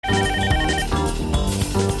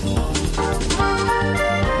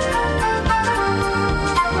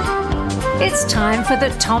It's time for the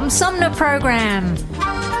Tom Sumner Program.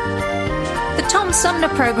 The Tom Sumner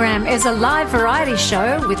Program is a live variety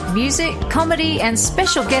show with music, comedy, and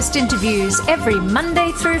special guest interviews every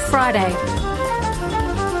Monday through Friday.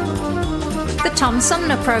 The Tom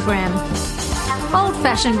Sumner Program.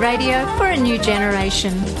 Old-fashioned radio for a new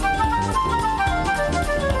generation.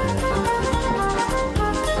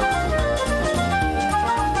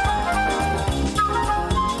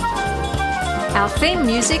 Our theme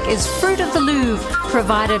music is Fruit of the Louvre,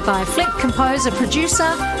 provided by Flint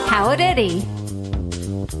composer-producer Howard Eddy.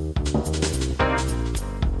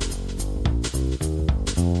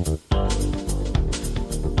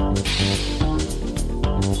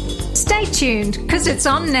 Stay tuned, because it's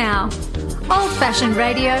on now. Old-fashioned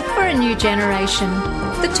radio for a new generation.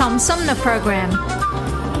 The Tom Sumner Program.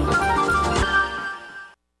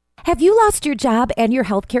 Have you lost your job and your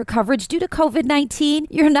healthcare coverage due to COVID-19?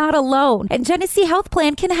 You're not alone, and Genesee Health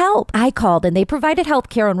Plan can help. I called and they provided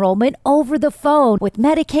healthcare enrollment over the phone with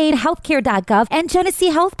Medicaid, healthcare.gov, and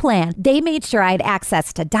Genesee Health Plan. They made sure I had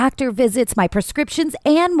access to doctor visits, my prescriptions,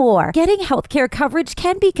 and more. Getting healthcare coverage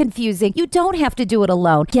can be confusing. You don't have to do it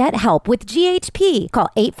alone. Get help with GHP. Call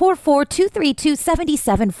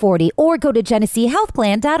 844-232-7740 or go to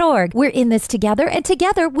GeneseeHealthPlan.org. We're in this together, and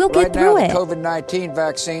together we'll get through it. Right now, the COVID-19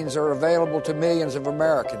 vaccines are available to millions of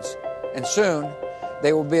Americans, and soon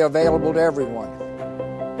they will be available to everyone.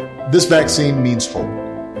 This vaccine means hope.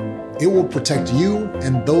 It will protect you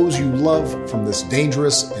and those you love from this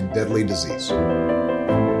dangerous and deadly disease. I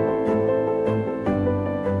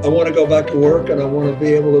want to go back to work, and I want to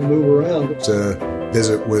be able to move around. To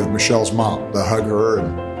visit with Michelle's mom, to hug her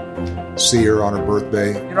and see her on her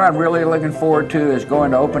birthday. You know what I'm really looking forward to is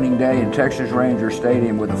going to opening day in Texas Ranger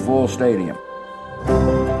Stadium with a full stadium.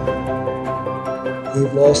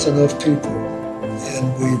 We've lost enough people,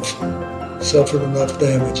 and we've suffered enough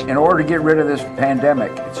damage. In order to get rid of this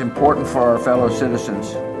pandemic, it's important for our fellow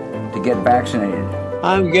citizens to get vaccinated.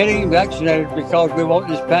 I'm getting vaccinated because we want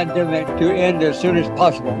this pandemic to end as soon as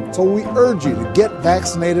possible. So we urge you to get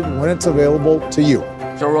vaccinated when it's available to you.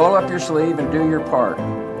 So roll up your sleeve and do your part.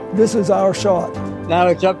 This is our shot. Now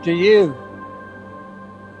it's up to you.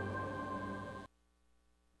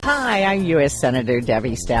 Hi, I'm U.S. Senator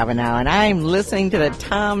Debbie Stabenow, and I'm listening to the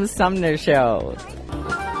Tom Sumner Show.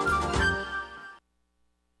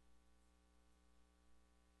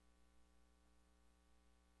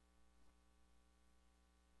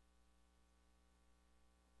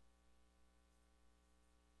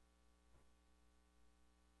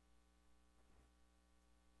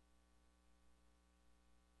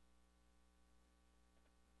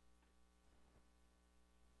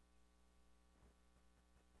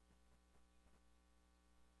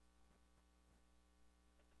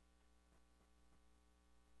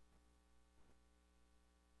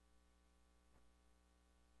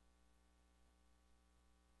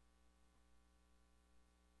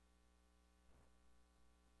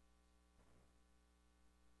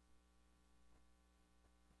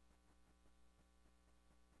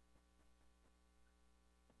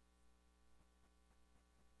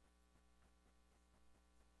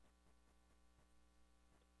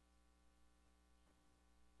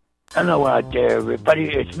 Hello out there, everybody.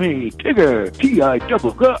 It's me, Tigger.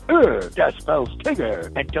 T-I-double-G-R. That spells Tigger.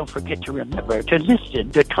 And don't forget to remember to listen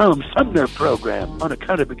to Tom Sumner program on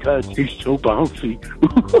account of because he's so bouncy.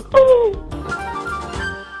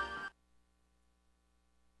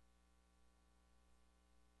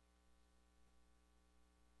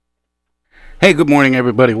 Hey, good morning,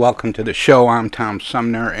 everybody. Welcome to the show. I'm Tom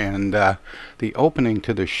Sumner, and the opening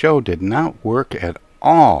to the show did not work at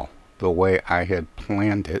all the way I had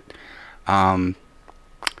planned it.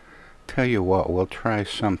 Tell you what, we'll try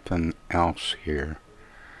something else here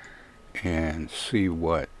and see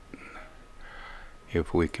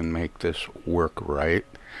if we can make this work right.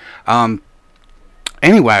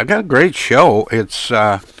 Anyway, I got a great show.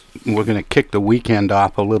 We're going to kick the weekend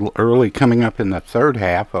off a little early. Coming up in the third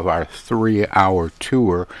half of our 3-hour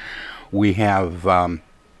tour, we have an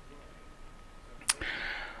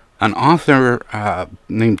author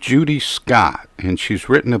named Judy Scott, and she's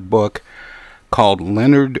written a book called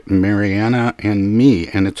Leonard, Mariana, and Me,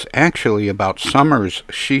 and it's actually about summers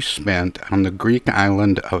she spent on the Greek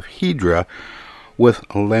island of Hydra with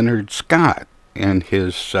Leonard Scott and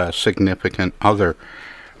his significant other,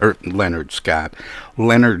 Leonard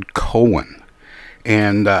Cohen.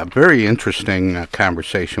 And very interesting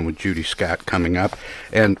conversation with Judy Scott coming up.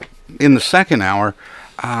 And in the second hour,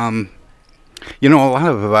 a lot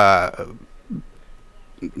of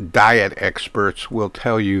diet experts will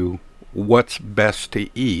tell you what's best to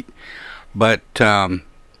eat, but I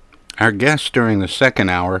our guest during the second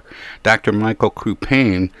hour, Dr. Michael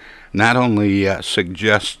Crupain, not only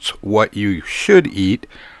suggests what you should eat,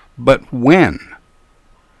 but when.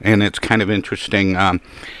 And it's kind of interesting.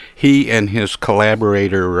 He and his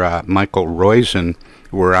collaborator, Michael Roizen,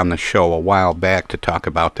 were on the show a while back to talk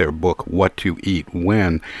about their book, What to Eat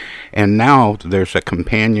When. And now there's a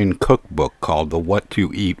companion cookbook called the What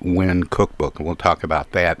to Eat When Cookbook. And we'll talk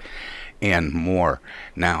about that and more.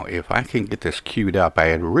 Now, if I can get this queued up, I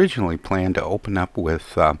had originally planned to open up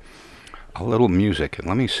with a little music. And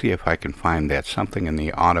let me see if I can find that. Something in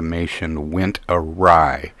the automation went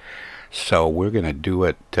awry. So we're going to do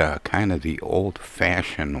it kind of the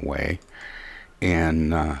old-fashioned way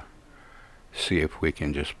and see if we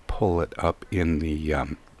can just pull it up in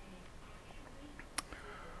the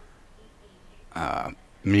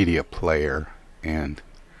media player. And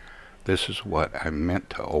this is what I meant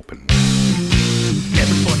to open with.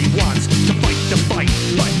 Everybody wants to fight the fight,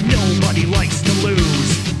 but nobody likes to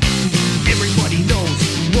lose. Everybody knows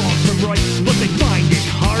wrong from right, but they find it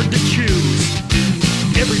hard to choose.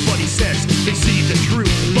 Everybody says they see the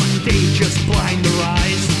truth, but they just blind their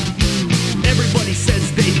eyes. Everybody says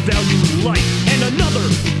they value life, and another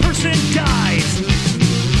person dies.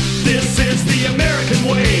 This is the American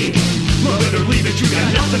way. Love it or leave it, you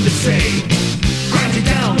got nothing to say. Grind it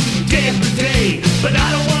down day after day, but I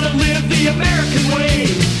don't want to live the American way.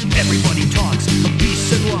 Everybody talks of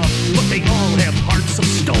peace and love, but they all have hearts of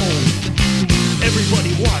stone.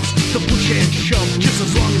 Everybody wants to push and shove just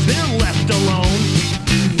as long as they're left alone.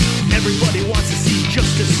 Everybody wants to see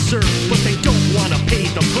justice served, but they don't want to pay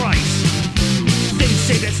the price. They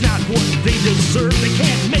say that's not what they deserve, they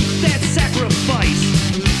can't make that sacrifice.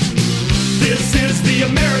 This is the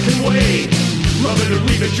American way. Love it or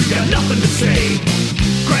leave it, you got nothing to say.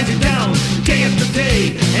 Grind it down day after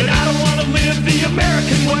day, and I don't want to live the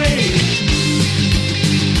American way.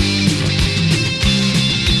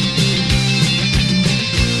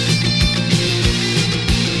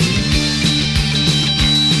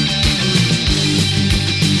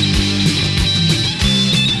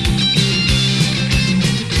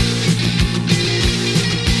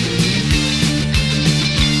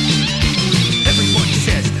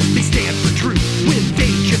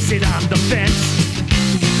 Sit on the fence,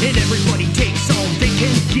 and everybody takes all they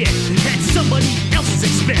can get at somebody else's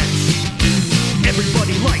expense.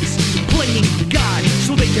 Everybody likes playing God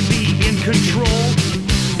so they can be in control,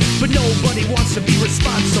 but nobody wants to be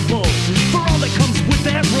responsible for all that comes with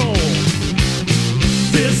that role.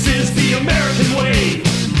 This is the American way.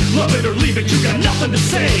 Love it or leave it, you got nothing to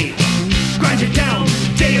say. Grind it down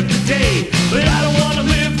day after day, but I don't want to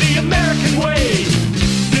live the American way.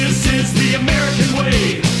 This is the American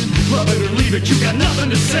way. Love it or leave it, you got nothing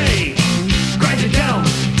to say. Grind it down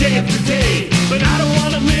day after day, but I don't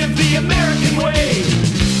want to live the American way.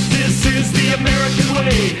 This is the American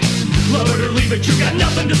way. Love it or leave it, you got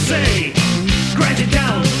nothing to say. Grind it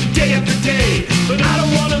down day after day, but I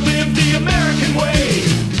don't want to live the American way.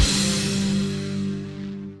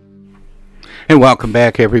 And welcome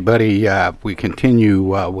back, everybody. We continue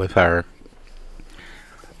with our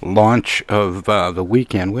launch of the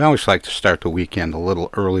weekend. We always like to start the weekend a little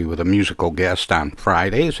early with a musical guest on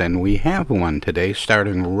Fridays, and we have one today.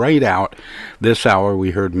 Starting right out this hour, we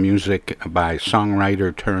heard music by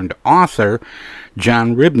songwriter turned author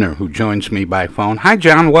John Ribner, who joins me by phone. Hi,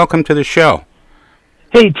 John. Welcome to the show.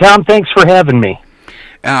 Hey, Tom. Thanks for having me.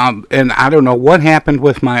 And I don't know what happened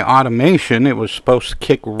with my automation. It was supposed to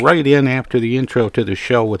kick right in after the intro to the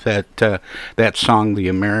show with that song, The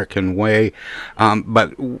American Way.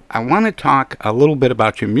 But I want to talk a little bit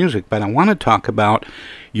about your music, but I want to talk about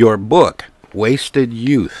your book, Wasted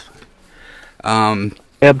Youth.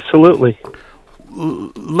 Absolutely.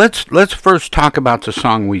 Let's first talk about the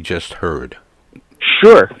song we just heard.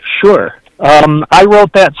 Sure. I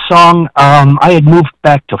wrote that song. I had moved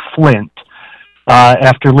back to Flint.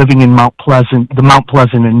 After living in the Mount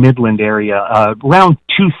Pleasant and Midland area, around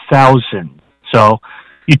 2000. So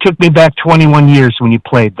you took me back 21 years when you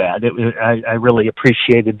played that. I really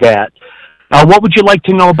appreciated that. What would you like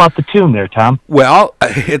to know about the tune there, Tom? Well,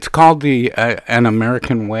 it's called the An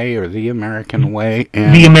American Way or The American Way.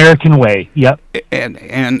 And The American Way, yep.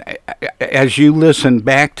 And as you listen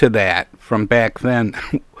back to that from back then,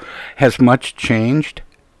 has much changed?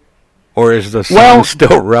 Or is the song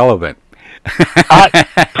still relevant?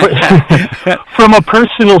 From a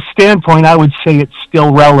personal standpoint, I would say it's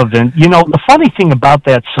still relevant. You know, the funny thing about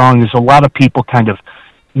that song is a lot of people kind of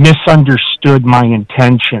misunderstood my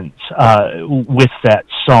intentions with that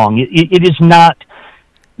song. It is not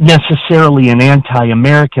necessarily an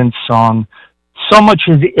anti-American song so much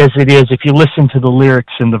as it is, if you listen to the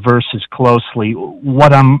lyrics and the verses closely,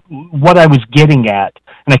 what I was getting at,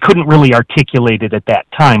 and I couldn't really articulate it at that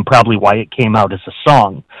time, probably why it came out as a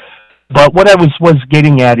song. But what I was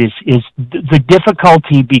getting at is the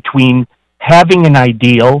difficulty between having an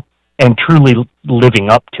ideal and truly living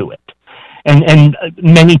up to it. And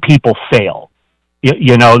many people fail.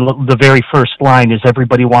 You know, the very first line is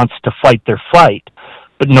everybody wants to fight their fight,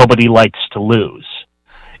 but nobody likes to lose.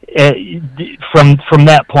 From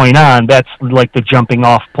that point on, that's like the jumping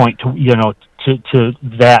off point to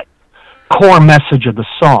that core message of the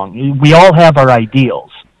song. We all have our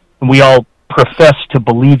ideals, and we all profess to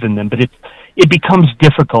believe in them, but it becomes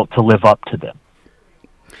difficult to live up to them.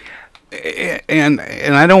 And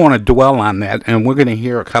I don't want to dwell on that, and we're going to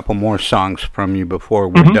hear a couple more songs from you before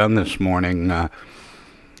we're done this morning.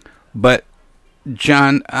 But,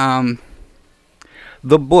 John,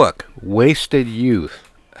 the book, Wasted Youth,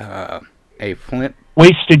 a Flint...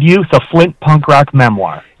 Wasted Youth, a Flint punk rock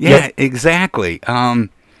memoir. Yeah, yep. Exactly.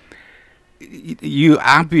 You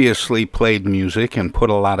obviously played music and put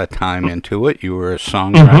a lot of time into it. You were a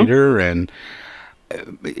songwriter, and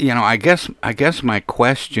you know, I guess my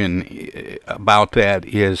question about that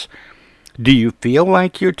is, do you feel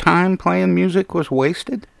like your time playing music was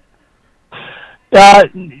wasted? I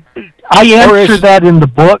answer that in the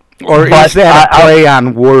book. Or is that a play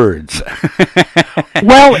on words?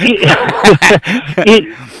 Well,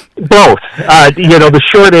 both. The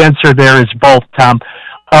short answer there is both, Tom.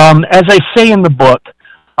 As I say in the book,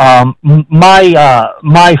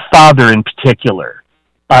 my father in particular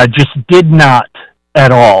just did not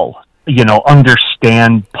at all,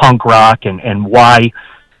 understand punk rock and why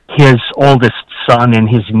his oldest son and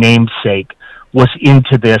his namesake was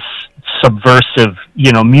into this subversive,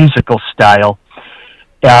 musical style.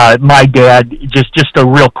 My dad, just a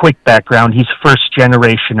real quick background, he's first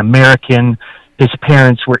generation American. His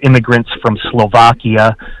parents were immigrants from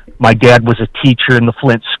Slovakia. My dad was a teacher in the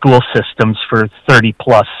Flint school systems for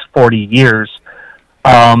 40 years.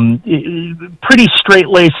 Pretty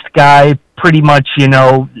straight-laced guy, pretty much,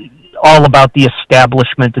 all about the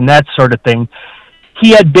establishment and that sort of thing.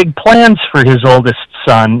 He had big plans for his oldest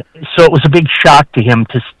son, so it was a big shock to him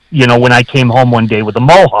to, when I came home one day with a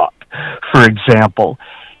mohawk, for example.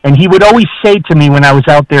 And he would always say to me when I was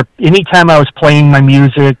out there, anytime I was playing my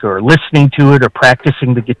music or listening to it or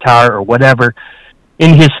practicing the guitar or whatever,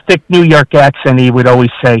 in his thick New York accent, he would always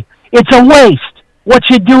say, "It's a waste. What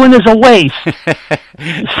you're doing is a waste."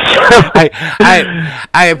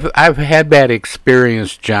 I've had that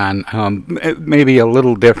experience, John. Maybe a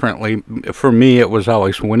little differently. For me, it was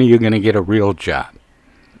always, when are you going to get a real job?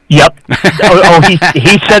 Yep.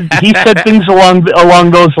 He said things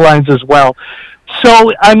along those lines as well.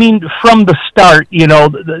 So, I mean, from the start,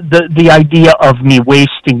 the idea of me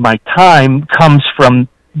wasting my time comes from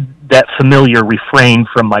that familiar refrain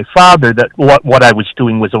from my father that what I was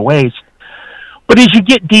doing was a waste. But as you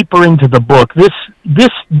get deeper into the book, this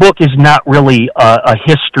book is not really a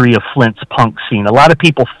history of Flint's punk scene. A lot of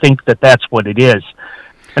people think that that's what it is,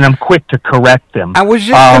 and I'm quick to correct them. I was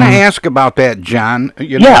just going to ask about that, John.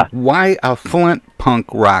 Why a Flint punk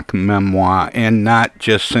rock memoir and not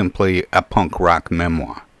just simply a punk rock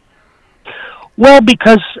memoir? Well,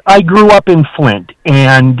 because I grew up in Flint,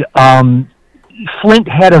 and Flint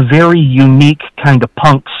had a very unique kind of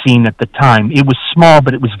punk scene at the time. It was small,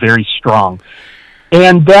 but it was very strong.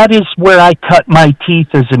 And that is where I cut my teeth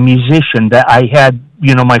as a musician. That I had,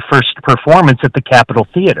 my first performance at the Capitol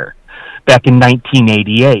Theater back in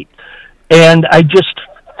 1988. And I just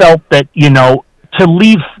felt that, to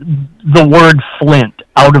leave the word Flint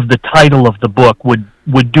out of the title of the book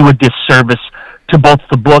would do a disservice to both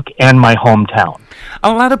the book and my hometown.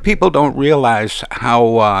 A lot of people don't realize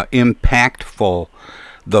how impactful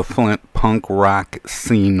the Flint punk rock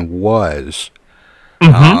scene was,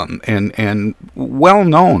 and well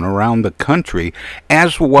known around the country,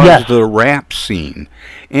 as was the rap scene.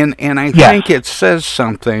 And I think it says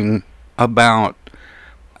something about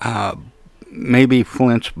maybe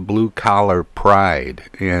Flint's blue collar pride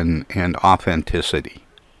and authenticity.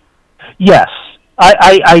 Yes.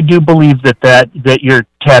 I do believe that you're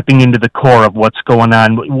tapping into the core of what's going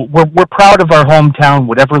on. We're proud of our hometown,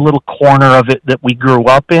 whatever little corner of it that we grew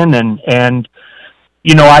up in, and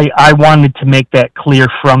I wanted to make that clear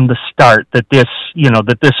from the start that this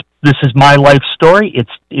is my life story.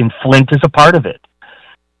 It's in Flint is a part of it,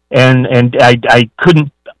 and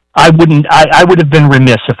I would have been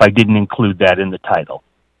remiss if I didn't include that in the title.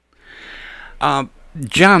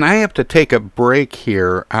 John, I have to take a break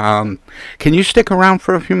here. Can you stick around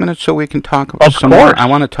for a few minutes so we can talk some more? I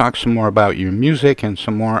want to talk some more about your music and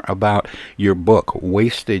some more about your book,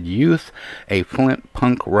 Wasted Youth, a Flint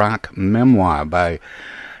punk rock memoir by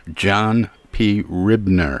John P.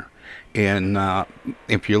 Ribner. And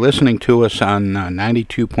if you're listening to us on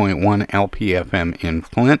 92.1 LPFM in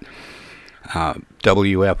Flint,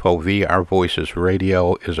 WFOV, Our Voices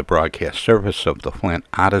Radio, is a broadcast service of the Flint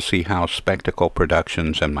Odyssey House Spectacle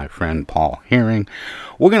Productions and my friend Paul Herring.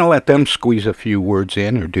 We're going to let them squeeze a few words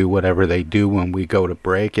in or do whatever they do when we go to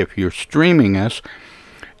break. If you're streaming us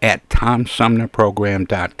at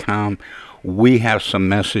TomSumnerProgram.com, we have some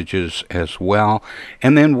messages as well.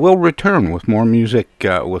 And then we'll return with more music,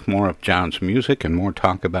 with more of John's music and more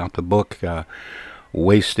talk about the book,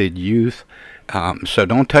 Wasted Youth. So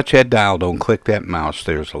don't touch that dial, don't click that mouse.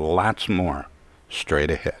 There's lots more straight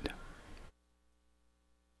ahead.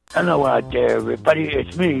 Hello out there, everybody.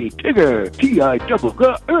 It's me, Tigger.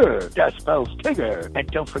 T-I-double-G-R. That spells Tigger. And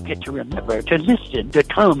don't forget to remember to listen to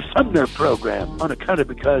Tom Sumner program on account of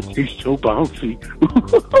because he's so bouncy.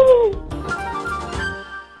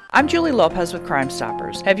 I'm Julie Lopez with Crime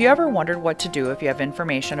Stoppers. Have you ever wondered what to do if you have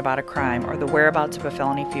information about a crime or the whereabouts of a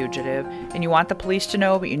felony fugitive and you want the police to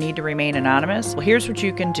know but you need to remain anonymous? Well, here's what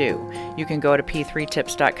you can do. You can go to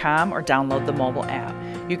p3tips.com or download the mobile app.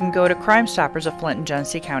 You can go to Crime Stoppers of Flint and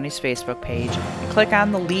Genesee County's Facebook page and click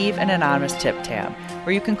on the Leave an Anonymous Tip tab,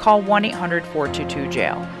 or you can call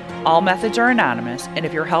 1-800-422-JAIL. All methods are anonymous, and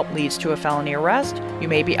if your help leads to a felony arrest, you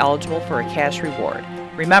may be eligible for a cash reward.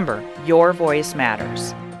 Remember, your voice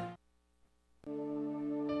matters.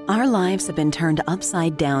 Our lives have been turned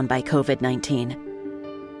upside down by COVID-19.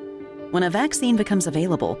 When a vaccine becomes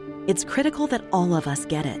available, it's critical that all of us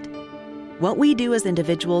get it. What we do as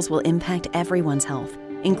individuals will impact everyone's health,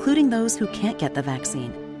 including those who can't get the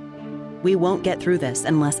vaccine. We won't get through this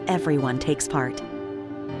unless everyone takes part.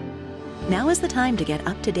 Now is the time to get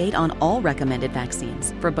up to date on all recommended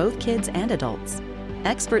vaccines for both kids and adults.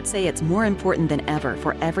 Experts say it's more important than ever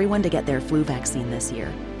for everyone to get their flu vaccine this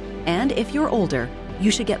year. And if you're older,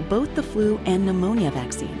 you should get both the flu and pneumonia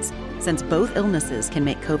vaccines, since both illnesses can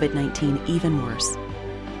make COVID-19 even worse.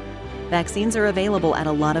 Vaccines are available at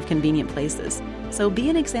a lot of convenient places, so be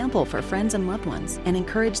an example for friends and loved ones and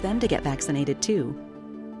encourage them to get vaccinated too.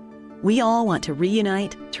 We all want to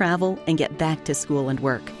reunite, travel, and get back to school and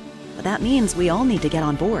work, but that means we all need to get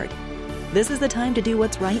on board. This is the time to do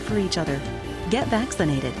what's right for each other. Get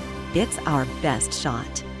vaccinated. It's our best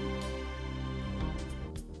shot.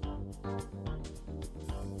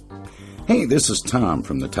 Hey, this is Tom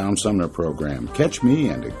from the Tom Sumner Program. Catch me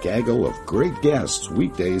and a gaggle of great guests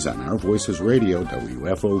weekdays on Our Voices Radio,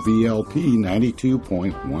 WFOVLP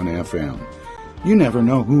 92.1 FM. You never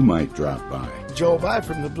know who might drop by. Joe Vai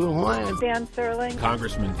from the Blue Hawaiian. Dan Serling.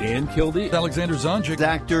 Congressman Dan Kildee. Alexander Zonjic.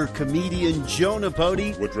 Actor, comedian Joe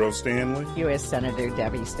Napodi. Woodrow Stanley. U.S. Senator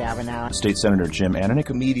Debbie Stabenow. State Senator Jim Ananich.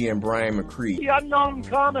 Comedian Brian McCree. The unknown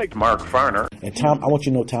comic. Mark Farner. And Tom, I want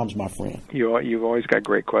you to know Tom's my friend. You've always got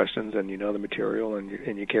great questions, and you know the material, and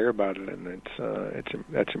you care about it, and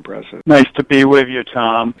that's impressive. Nice to be with you,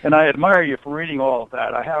 Tom. And I admire you for reading all of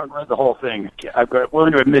that. I haven't read the whole thing. I'm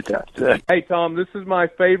willing to admit that. Hey, Tom, this is my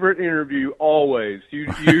favorite interview always.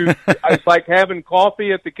 It's like having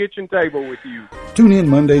coffee at the kitchen table with you. Tune in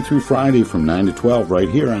Monday through Friday from 9 to 12 right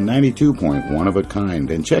here on 92.1 of a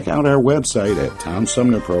kind, and check out our website at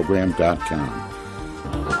TomSumnerProgram.com.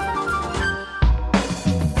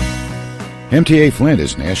 MTA Flint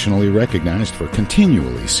is nationally recognized for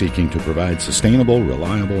continually seeking to provide sustainable,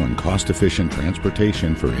 reliable, and cost-efficient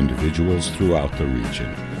transportation for individuals throughout the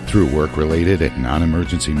region. Through work-related and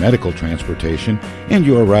non-emergency medical transportation and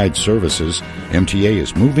Your Ride services, MTA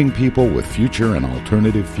is moving people with future and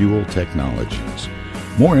alternative fuel technologies.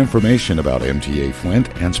 More information about MTA Flint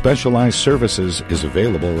and specialized services is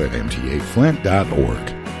available at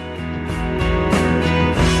mtaflint.org.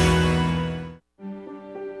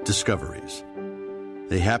 Discoveries.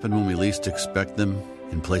 They happen when we least expect them,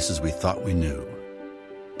 in places we thought we knew.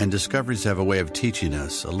 And discoveries have a way of teaching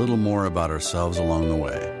us a little more about ourselves along the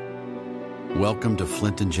way. Welcome to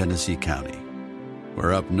Flint and Genesee County,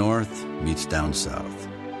 where up north meets down south.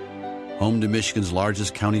 Home to Michigan's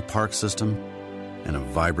largest county park system and a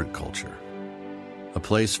vibrant culture. A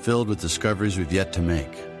place filled with discoveries we've yet to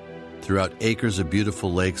make, throughout acres of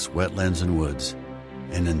beautiful lakes, wetlands, and woods,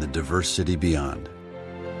 and in the diverse city beyond.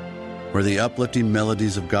 Where the uplifting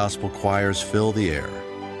melodies of gospel choirs fill the air,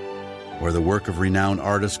 where the work of renowned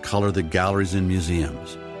artists color the galleries and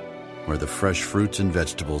museums, where the fresh fruits and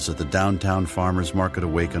vegetables at the downtown farmers market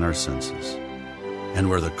awaken our senses, and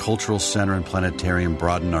where the cultural center and planetarium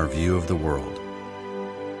broaden our view of the world.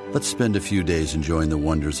 Let's spend a few days enjoying the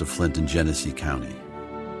wonders of Flint and Genesee County,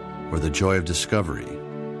 where the joy of discovery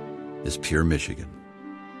is pure Michigan.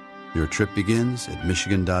 Your trip begins at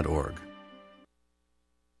Michigan.org.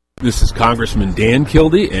 This is Congressman Dan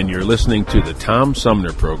Kildee, and you're listening to the Tom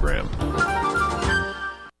Sumner Program. A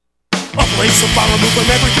place of fire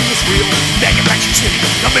movement, everything is real. Manufactured city,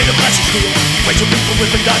 a made of glass is real. Ways of people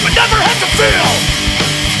live and die, but never have to feel.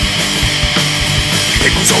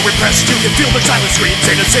 People so repressed, you can feel their silent screams.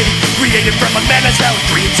 In a city created from a man as valid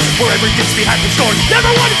dreams, where everything's behind the story, never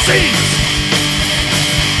what it seems.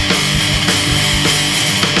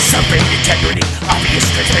 Something, integrity, obvious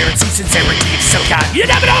transparency, sincerity, and so God. You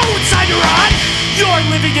never know what side you're on. You're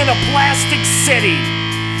living in a plastic city.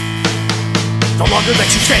 The longer that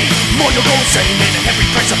you stay, more you'll go insane. And every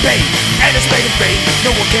price of pain, and it's made in vain.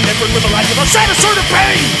 No one can ever live a life without sad or sort of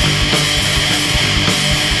pain.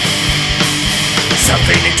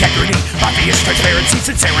 Something, integrity, obvious transparency,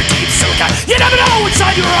 sincerity, and so God. You never know what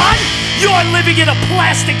side you're on. You're living in a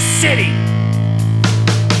plastic city.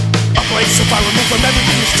 A place so far removed from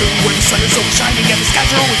everything is true, where the sun is always shining and the skies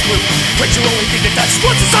are always blue. But you only think that's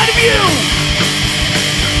what's inside of you.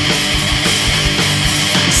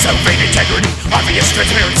 Something, integrity, obvious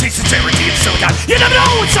transparency, sincerity, and so God. You never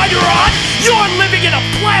know what side you're on. You're living in a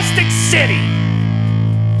plastic city.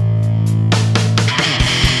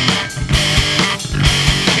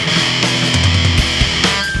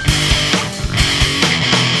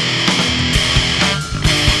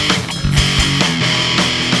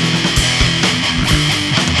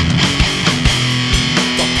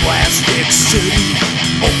 City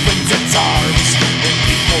opens its arms, and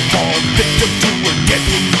people fall victim to her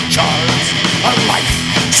deadly charms. A life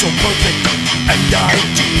so perfect and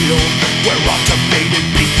ideal, where automated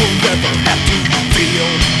people never have to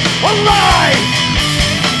feel alive.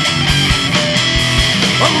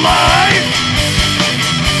 Alive.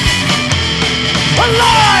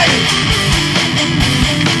 Alive.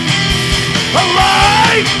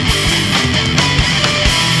 Alive.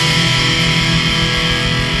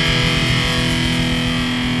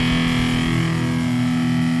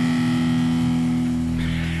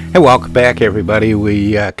 Hey, welcome back, everybody.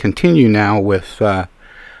 We continue now with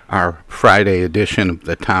our Friday edition of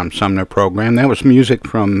the Tom Sumner Program. That was music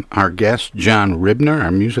from our guest, John Ribner,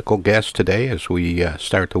 our musical guest today, as we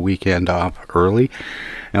start the weekend off early.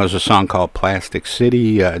 That was a song called Plastic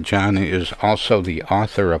City. John is also the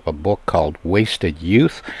author of a book called Wasted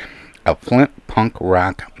Youth, a Flint punk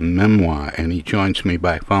rock memoir, and he joins me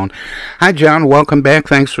by phone. Hi, John. Welcome back.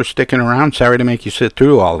 Thanks for sticking around. Sorry to make you sit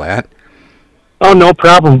through all that. Oh, no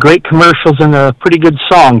problem. Great commercials and a pretty good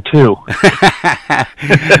song, too.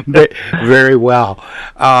 Very well.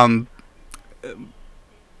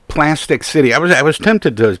 Plastic City. I was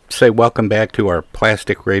tempted to say welcome back to our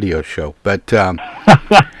plastic radio show, but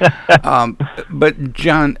but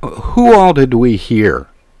John, who all did we hear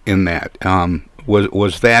in that?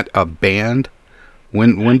 Was that a band?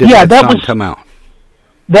 When did that song come out?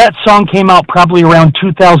 That song came out probably around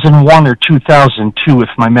 2001 or 2002, if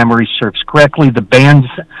my memory serves correctly. The band's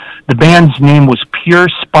name was Pure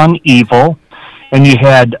Spun Evil, and you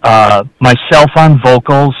had myself on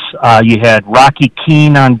vocals, you had Rocky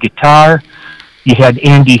Keene on guitar, you had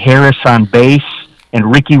Andy Harris on bass, and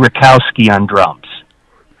Ricky Rakowski on drums.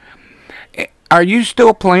 Are you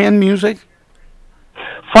still playing music?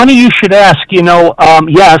 Funny you should ask.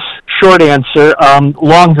 Yes, short answer.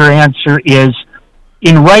 Longer answer is,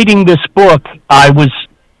 in writing this book, I was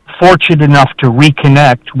fortunate enough to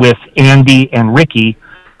reconnect with Andy and Ricky,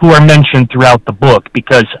 who are mentioned throughout the book,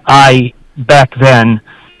 because I, back then,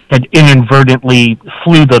 had inadvertently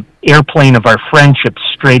flew the airplane of our friendship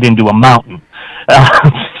straight into a mountain.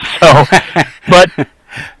 But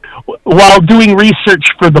while doing research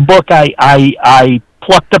for the book, I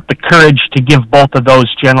plucked up the courage to give both of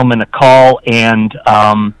those gentlemen a call, and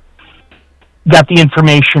got the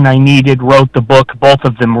information I needed, wrote the book. Both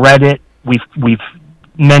of them read it. We've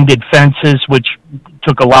mended fences, which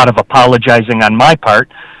took a lot of apologizing on my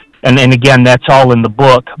part. And again, that's all in the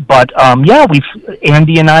book. But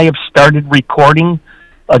Andy and I have started recording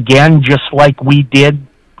again, just like we did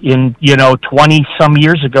in 20 some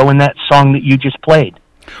years ago in that song that you just played.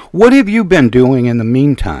 What have you been doing in the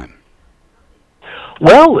meantime?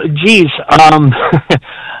 Well, geez,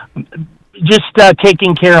 just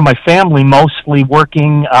taking care of my family, mostly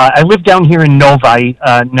working. I live down here in Novi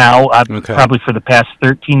now, probably for the past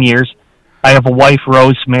 13 years. I have a wife,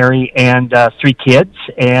 Rosemary, and 3 kids,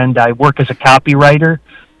 and I work as a copywriter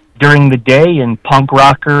during the day and punk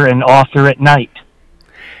rocker and author at night.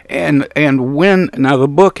 And now the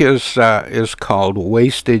book is called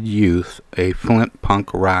Wasted Youth, a Flint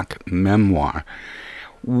punk rock memoir.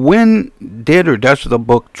 When did or does the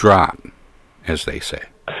book drop, as they say?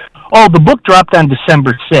 Oh, the book dropped on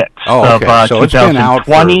December 6th of so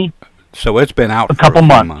 2020. It's been out a for couple a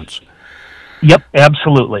few months. Yep,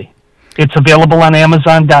 absolutely. It's available on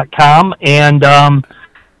Amazon.com, and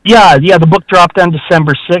the book dropped on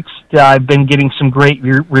December 6th. I've been getting some great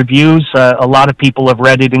reviews. A lot of people have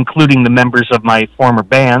read it, including the members of my former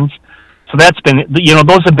bands. So that's been,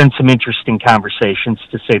 those have been some interesting conversations,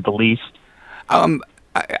 to say the least.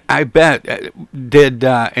 I bet. Did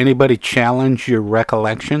anybody challenge your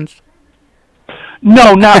recollections?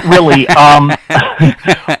 No, not really.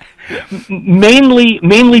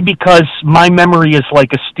 Mainly because my memory is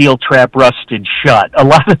like a steel trap rusted shut. A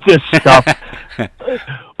lot of this stuff,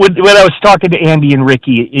 when I was talking to Andy and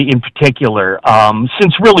Ricky in particular,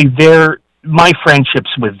 since really my friendships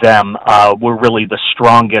with them were really the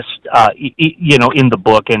strongest, in the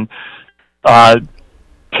book, and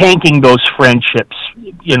tanking those friendships,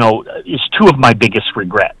 is two of my biggest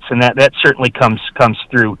regrets, and that certainly comes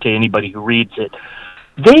through to anybody who reads it.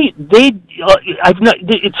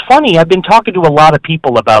 It's funny. I've been talking to a lot of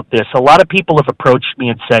people about this. A lot of people have approached me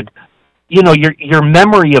and said, your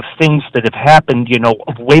memory of things that have happened,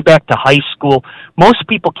 way back to high school. Most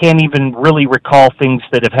people can't even really recall things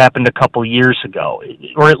that have happened a couple years ago,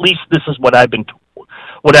 or at least this is what I've been told.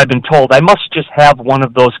 I must just have one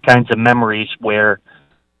of those kinds of memories where,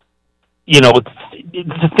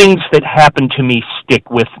 the things that happen to me stick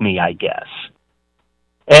with me, I guess.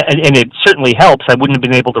 And it certainly helps. I wouldn't have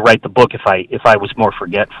been able to write the book if I was more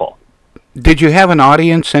forgetful. Did you have an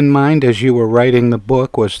audience in mind as you were writing the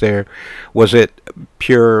book? Was it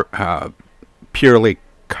purely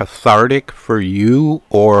cathartic for you,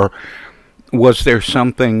 or was there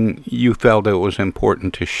something you felt it was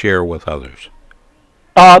important to share with others?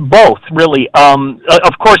 Both, really.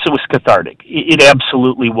 Of course, it was cathartic. It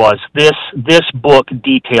absolutely was. This book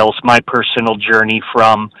details my personal journey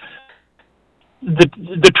from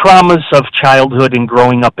the traumas of childhood and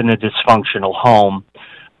growing up in a dysfunctional home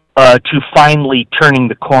to finally turning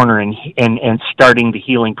the corner and starting the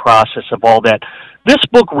healing process of all that. This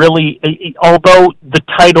book really, although the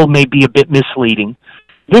title may be a bit misleading,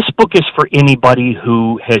 this book is for anybody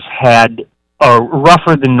who has had a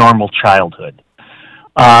rougher than normal childhood.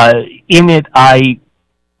 In it, I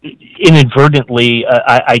inadvertently,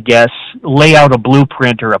 I guess, lay out a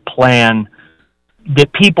blueprint or a plan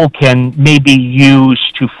that people can maybe use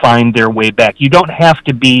to find their way back. You don't have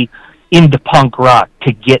to be into punk rock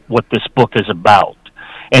to get what this book is about,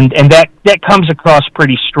 and that comes across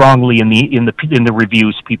pretty strongly in the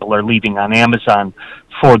reviews people are leaving on Amazon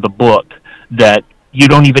for the book. That you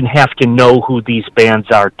don't even have to know who these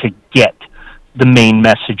bands are to get the main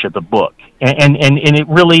message of the book. And it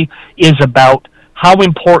really is about how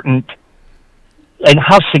important and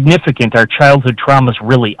how significant our childhood traumas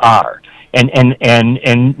really are. And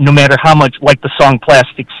no matter how much, like the song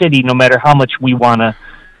Plastic City, no matter how much we want to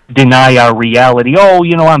deny our reality,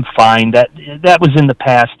 I'm fine, that was in the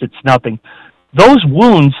past, it's nothing. Those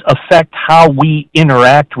wounds affect how we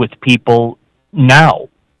interact with people now.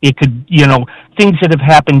 It could, things that have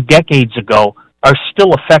happened decades ago are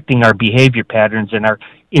still affecting our behavior patterns and our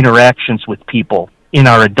interactions with people in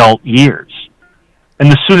our adult years. And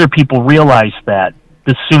the sooner people realize that,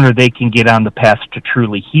 the sooner they can get on the path to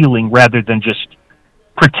truly healing, rather than just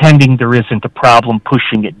pretending there isn't a problem,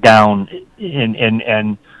 pushing it down,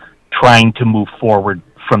 and trying to move forward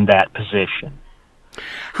from that position.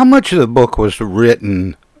 How much of the book was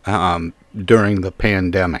written during the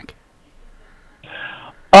pandemic?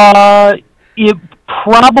 It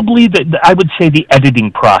probably, I would say the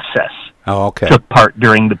editing process took part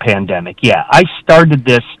during the pandemic. Yeah, I started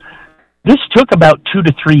this. This took about 2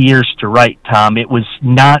 to 3 years to write, Tom. It was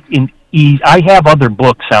not easy. I have other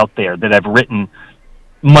books out there that I've written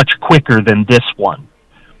much quicker than this one,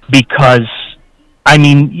 because,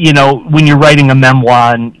 when you're writing a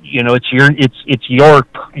memoir, and it's your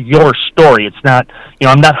story. It's not,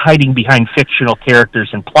 I'm not hiding behind fictional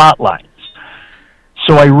characters and plot lines.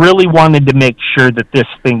 So I really wanted to make sure that this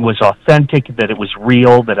thing was authentic, that it was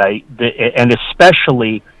real, and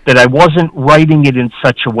especially that I wasn't writing it in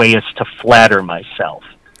such a way as to flatter myself.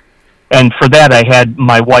 And for that, I had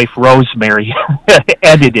my wife, Rosemary,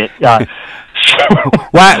 edit it.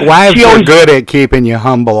 Wives are good at keeping you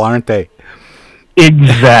humble, aren't they?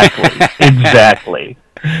 Exactly.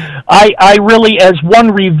 I really, as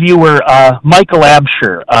one reviewer, Michael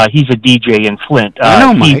Absher, he's a DJ in Flint. I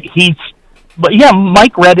know Mike.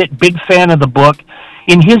 Mike read it, big fan of the book.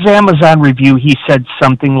 In his Amazon review, he said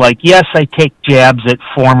something like, yes, I take jabs at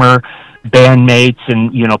former bandmates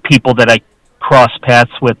and, people that I cross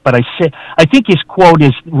paths with, but I think his quote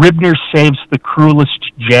is, "Ribner saves the cruelest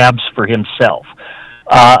jabs for himself."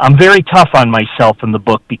 I'm very tough on myself in the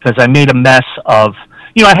book because I made a mess of,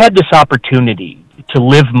 I had this opportunity to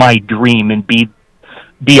live my dream and be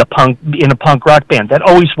in a punk rock band. That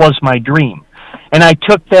always was my dream. And I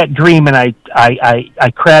took that dream and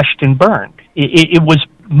I crashed and burned. It was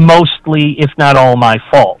mostly, if not all, my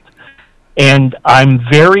fault. And I'm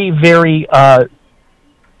very, very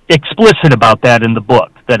explicit about that in the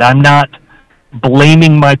book, that I'm not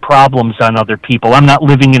blaming my problems on other people. I'm not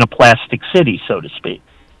living in a plastic city, so to speak.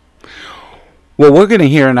 Well, we're going to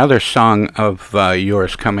hear another song of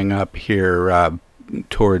yours coming up here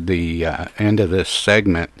toward the end of this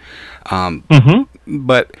segment.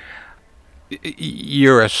 But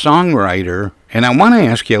you're a songwriter, and I want to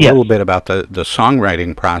ask you a little bit about the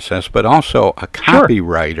songwriting process, but also a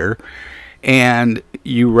copywriter, and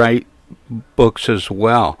you write books as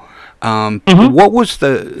well. What was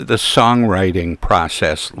the songwriting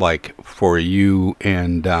process like for you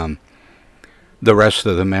and the rest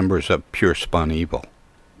of the members of Pure Spun Evil?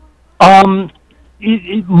 My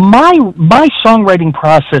songwriting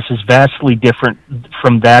process is vastly different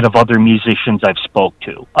from that of other musicians I've spoke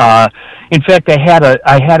to. In fact, I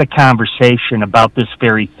had a conversation about this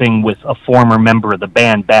very thing with a former member of the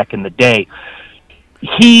band back in the day.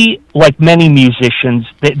 He, like many musicians,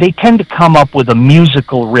 they tend to come up with a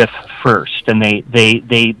musical riff first, and they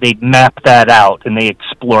map that out and they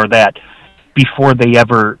explore that before they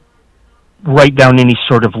ever write down any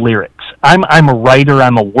sort of lyrics. I'm a writer.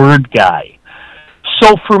 I'm a word guy.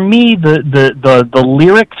 So for me, the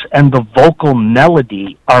lyrics and the vocal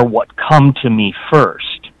melody are what come to me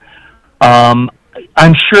first.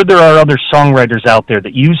 I'm sure there are other songwriters out there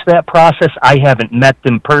that use that process. I haven't met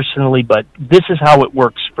them personally, but this is how it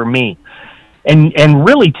works for me. And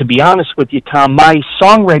really, to be honest with you, Tom, my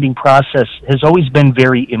songwriting process has always been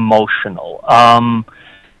very emotional. I'll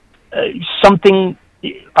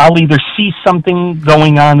either see something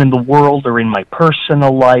going on in the world or in my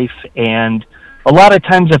personal life, and a lot of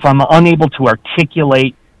times if I'm unable to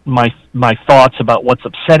articulate my thoughts about what's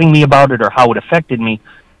upsetting me about it or how it affected me,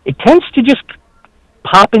 it tends to just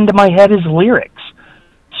pop into my head as lyrics.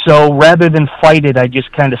 So rather than fight it, I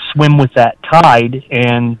just kind of swim with that tide,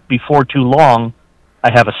 and before too long, I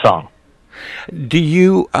have a song. Do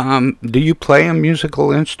you play a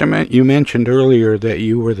musical instrument? You mentioned earlier that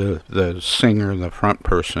you were the singer, the front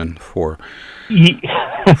person for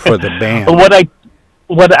the band.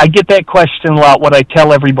 What I get that question a lot. What I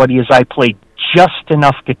tell everybody is I play just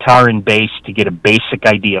enough guitar and bass to get a basic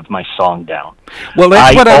idea of my song down. Well,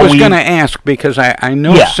 that's what I was going to ask, because I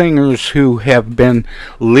know singers who have been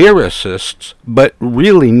lyricists but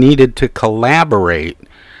really needed to collaborate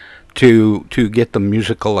to get the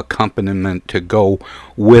musical accompaniment to go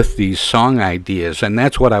with these song ideas, and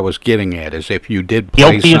that's what I was getting at, is if you did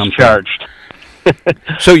play guilty something. As charged.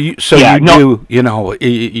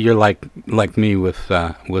 You're like me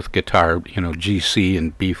with guitar, G/C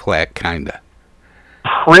and B flat kinda.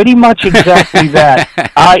 Pretty much exactly that.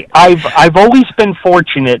 I've always been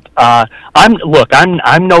fortunate. I'm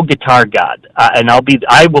no guitar god, and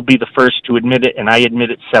I will be the first to admit it, and I admit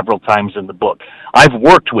it several times in the book. I've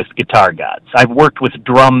worked with guitar gods. I've worked with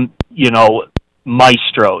drum,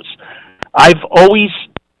 maestros. I've always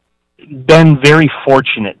been very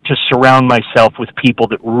fortunate to surround myself with people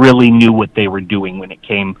that really knew what they were doing when it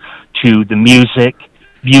came to the music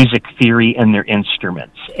theory, and their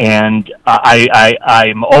instruments. And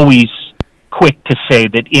I'm always quick to say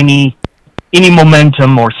that any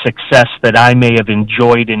momentum or success that I may have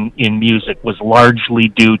enjoyed in music was largely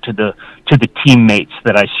due to the teammates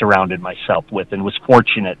that I surrounded myself with and was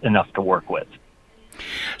fortunate enough to work with.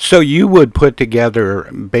 So you would put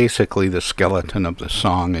together basically the skeleton of the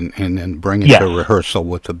song and then bring it to rehearsal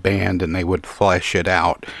with the band, and they would flesh it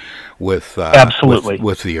out with absolutely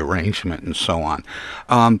with the arrangement and so on.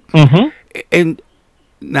 And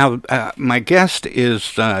now my guest is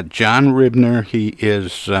John Ribner. He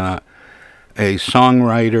is a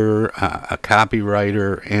songwriter, a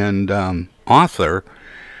copywriter, and author.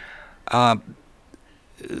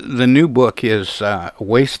 The new book is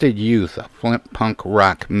Wasted Youth, a Flint punk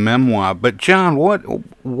rock memoir. But John,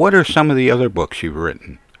 what are some of the other books you've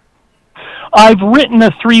written? I've written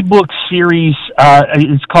a 3-book series.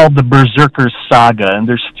 It's called the Berserkers Saga, and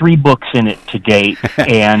there's 3 books in it to date.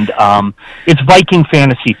 And it's Viking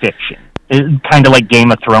fantasy fiction, kind of like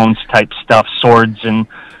Game of Thrones type stuff, swords and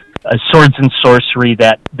sorcery,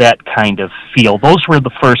 that kind of feel. Those were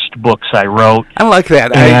the first books I wrote. I like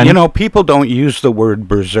that. People don't use the word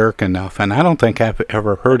berserk enough, and I don't think I've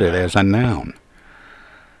ever heard it as a noun.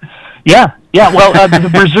 Yeah. Well, the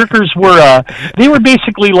Berserkers they were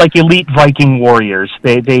basically like elite Viking warriors.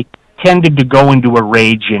 They tended to go into a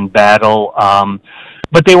rage in battle,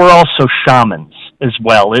 but they were also shamans as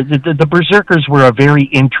well. The Berserkers were a very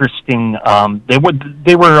interesting.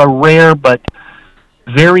 They were a rare but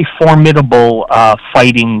very formidable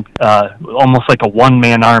fighting, almost like a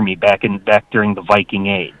one-man army back during the Viking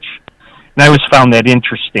Age. And I always found that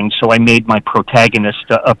interesting, so I made my protagonist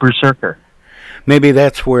a Berserker. Maybe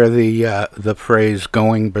that's where the phrase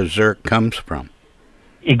 "going berserk" comes from.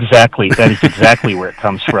 Exactly. That is exactly where it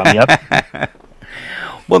comes from. Yep.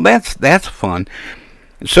 Well, that's fun.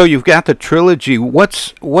 So you've got the trilogy.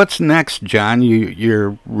 What's next, John?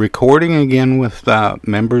 You're recording again with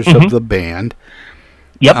members of the band.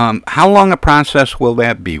 Yep. How long a process will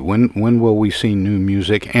that be? When will we see new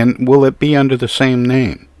music? And will it be under the same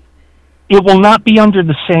name? It will not be under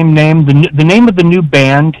the same name. The name of the new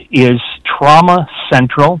band is Trauma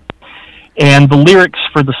Central, and the lyrics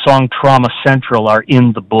for the song Trauma Central are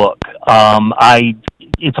in the book.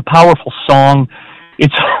 It's a powerful song.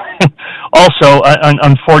 It's also,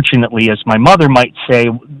 unfortunately, as my mother might say,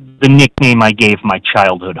 the nickname I gave my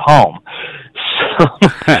childhood home. So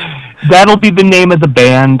that'll be the name of the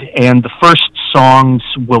band, and the first songs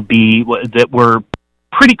will be that we're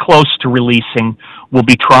pretty close to releasing will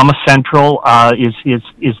be Trauma Central is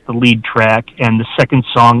the lead track, and the second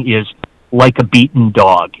song is Like a Beaten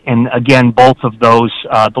Dog. And again, both of those,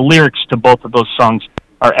 the lyrics to both of those songs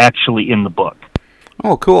are actually in the book.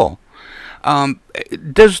 Oh, cool.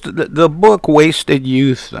 Does the book Wasted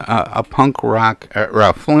Youth, a punk rock, or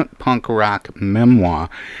a Flint punk rock memoir,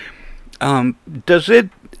 does it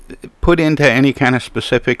put into any kind of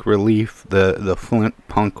specific relief the Flint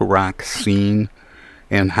punk rock scene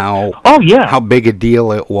and how big a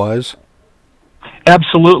deal it was?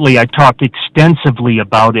 Absolutely. I talked extensively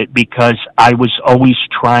about it because I was always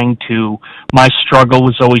my struggle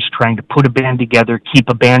was always trying to put a band together, keep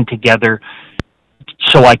a band together,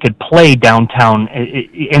 so I could play downtown.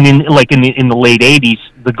 And in the late 80s,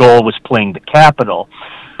 the goal was playing the Capitol.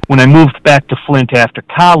 When I moved back to Flint after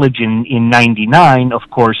college in 99, of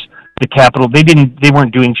course, the Capitol, they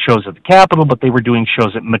weren't doing shows at the Capitol, but they were doing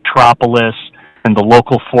shows at Metropolis and the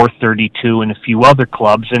local 432 and a few other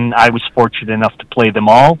clubs, and I was fortunate enough to play them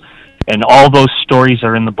all, and all those stories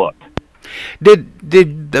are in the book.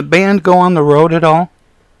 Did the band go on the road at all?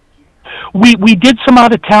 We did some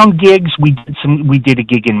out-of-town gigs. We did a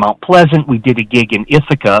gig in Mount Pleasant. We did a gig in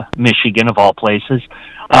Ithaca, Michigan, of all places.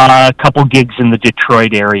 A couple gigs in the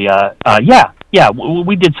Detroit area.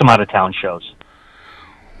 We did some out-of-town shows.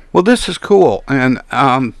 Well, this is cool, and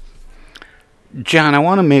John, I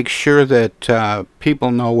want to make sure that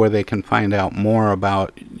people know where they can find out more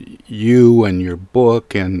about you and your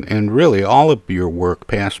book and really all of your work,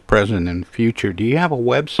 past, present, and future. Do you have a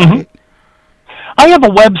website? Mm-hmm. I have a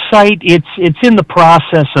website. It's in the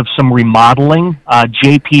process of some remodeling,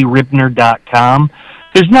 jpribner.com.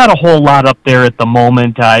 There's not a whole lot up there at the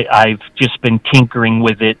moment. I've just been tinkering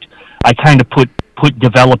with it. I kind of put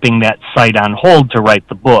developing that site on hold to write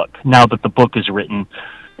the book. Now that the book is written,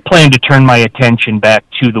 plan to turn my attention back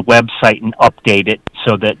to the website and update it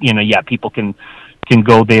so that, people can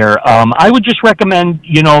go there. I would just recommend,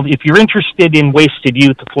 if you're interested in Wasted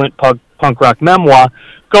Youth, the Flint punk rock memoir,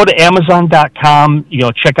 go to Amazon.com,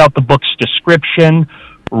 check out the book's description,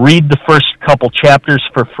 read the first couple chapters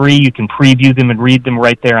for free. You can preview them and read them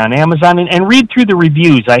right there on Amazon, and read through the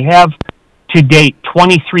reviews. I have, to date,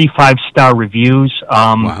 23 5-star reviews.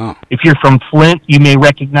 Wow. If you're from Flint, you may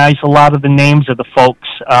recognize a lot of the names of the folks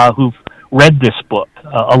who've read this book.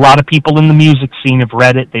 A lot of people in the music scene have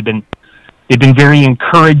read it. They've been very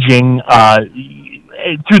encouraging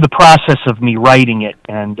through the process of me writing it,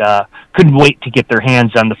 and couldn't wait to get their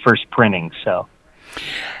hands on the first printing. So,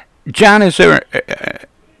 John, is there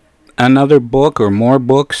another book or more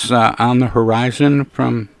books on the horizon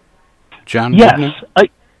from John Ribner? Yes,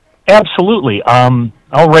 absolutely.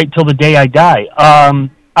 I'll write till the day I die.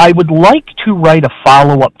 I would like to write a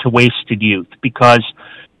follow-up to Wasted Youth, because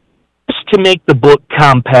just to make the book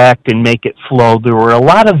compact and make it flow, there were a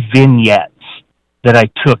lot of vignettes that I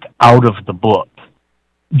took out of the book.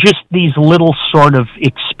 Just these little sort of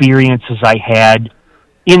experiences I had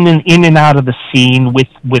in and out of the scene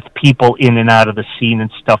with people in and out of the scene and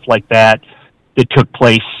stuff like that took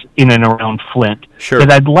place in and around Flint. Sure.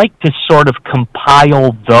 That I'd like to sort of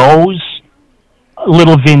compile those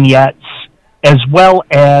little vignettes, as well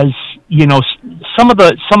as some of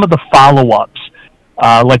the follow-ups,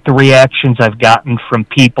 like the reactions I've gotten from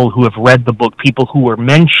people who have read the book, people who were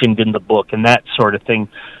mentioned in the book, and that sort of thing.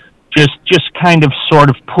 Just kind of sort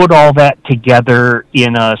of put all that together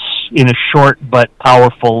in a in a short but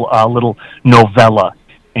powerful little novella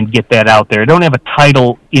and get that out there. I don't have a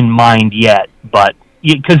title in mind yet, but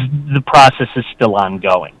because the process is still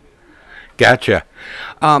ongoing. Gotcha.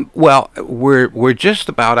 Well, we're just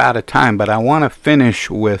about out of time, but I want to finish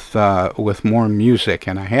with more music,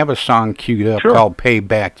 and I have a song queued up called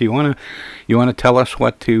 "Payback." Do you want to tell us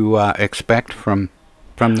what to expect from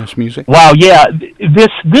this music? Wow, yeah, this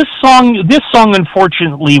song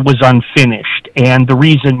unfortunately was unfinished, and the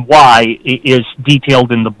reason why is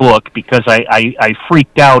detailed in the book, because I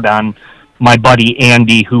freaked out on my buddy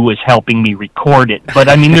Andy, who was helping me record it. But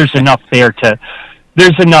I mean, there's enough there to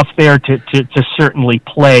certainly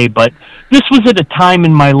play. But this was at a time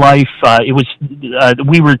in my life.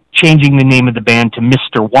 We were changing the name of the band to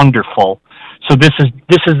Mr. Wonderful. So this is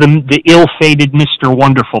the ill-fated Mr.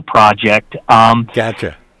 Wonderful project.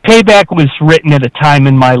 Gotcha. Payback was written at a time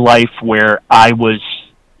in my life where I was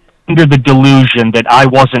under the delusion that I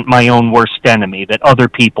wasn't my own worst enemy, that other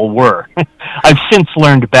people were. I've since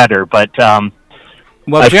learned better, but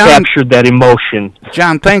I've captured that emotion.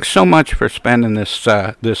 John, thanks so much for spending this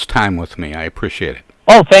time with me. I appreciate it.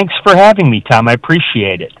 Oh, thanks for having me, Tom. I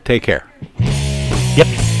appreciate it. Take care. Yep.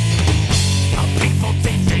 People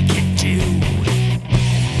think they can do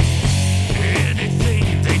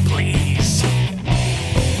anything they please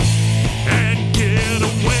and get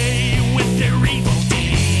away with their evil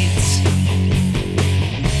deeds.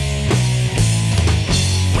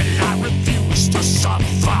 Well, I refuse to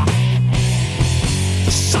suffer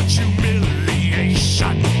such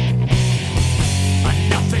humiliation.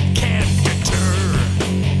 Nothing can deter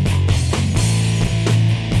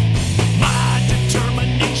my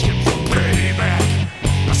determination for payback.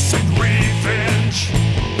 I said revenge.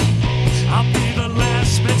 I'll be the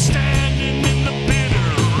last man standing in the bitter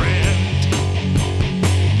end.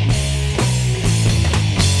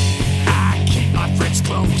 I keep my friends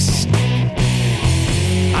close.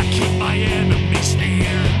 I keep my enemies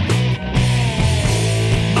near.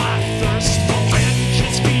 My thirst for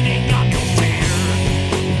vengeance feeding on your fear.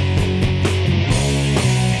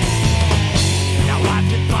 Now I've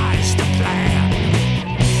devised a plan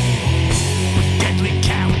with deadly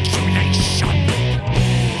calculation.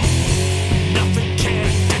 Nothing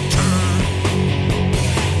can deter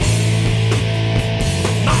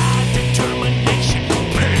my determination for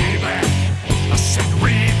payback. I said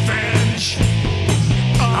revenge.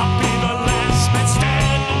 I'll be the last man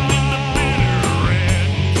standing in the bitter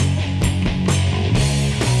end.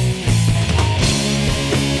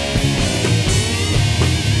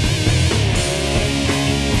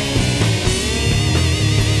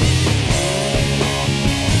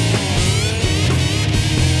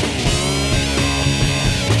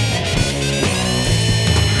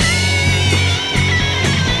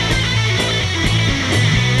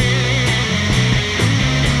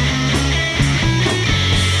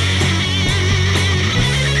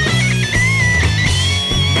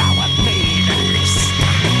 Now I've made a list,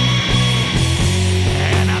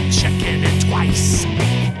 and I'm checking it twice.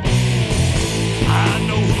 I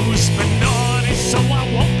know who's been naughty, so I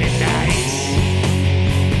won't be nice.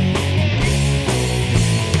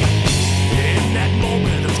 In that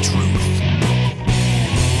moment of truth,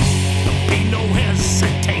 there'll be no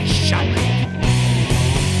hesitation.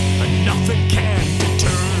 Nothing can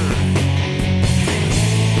deter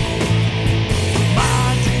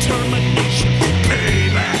my determination for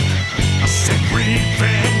payback. I said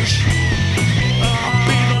revenge. I'll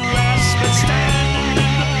be the last man standing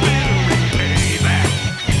in the bitter end. Payback.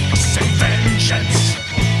 I said vengeance.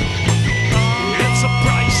 It's a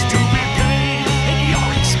price to be paid at your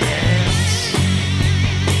expense.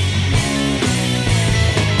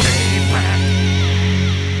 Payback.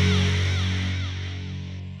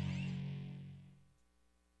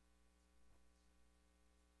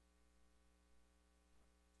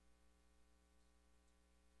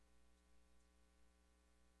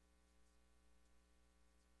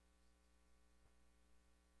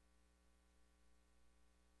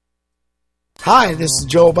 Hi, this is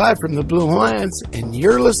Joe By from the Blue Hawaiians, and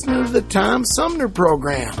you're listening to the Tom Sumner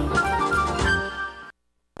Program.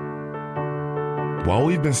 While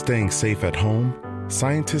we've been staying safe at home,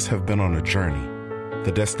 scientists have been on a journey.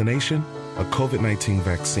 The destination? A COVID-19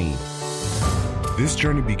 vaccine. This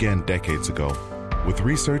journey began decades ago with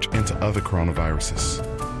research into other coronaviruses.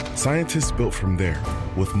 Scientists built from there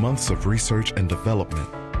with months of research and development,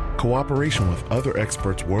 cooperation with other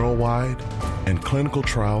experts worldwide, and clinical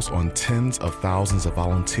trials on tens of thousands of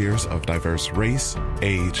volunteers of diverse race,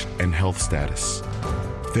 age, and health status.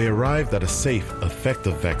 They arrived at a safe,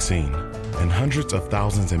 effective vaccine, and hundreds of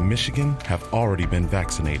thousands in Michigan have already been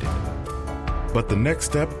vaccinated. But the next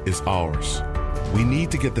step is ours. We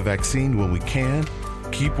need to get the vaccine when we can,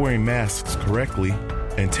 keep wearing masks correctly,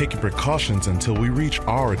 and taking precautions until we reach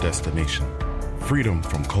our destination, freedom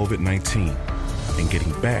from COVID-19, and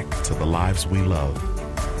getting back to the lives we love.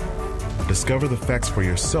 Discover the facts for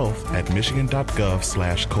yourself at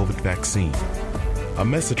michigan.gov/COVID vaccine. A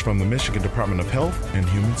message from the Michigan Department of Health and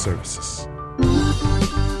Human Services.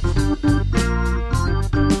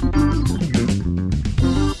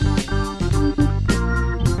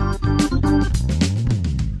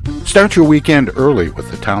 Start your weekend early with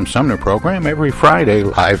the Tom Sumner program every Friday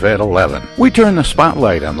live at 11. We turn the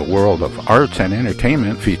spotlight on the world of arts and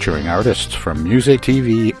entertainment featuring artists from music,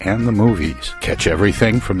 TV, and the movies. Catch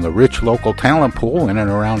everything from the rich local talent pool in and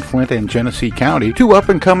around Flint and Genesee County to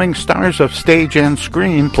up-and-coming stars of stage and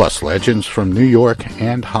screen, plus legends from New York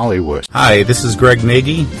and Hollywood. Hi, this is Greg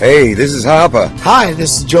Nagy. Hey, this is Harper. Hi,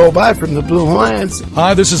 this is Joe By from the Blue Hawaiians.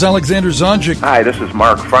 Hi, this is Alexander Zonjic. Hi, this is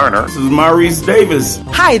Mark Farner. This is Maurice Davis.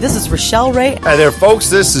 Hi, this is Rochelle Ray. Hi there,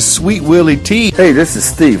 folks. This is Sweet Willie T. Hey, this is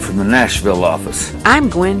Steve from the Nashville office. I'm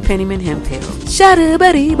Gwen Pennyman Hemphill. Start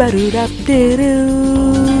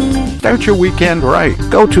your weekend right.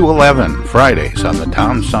 Go to 11 Fridays on the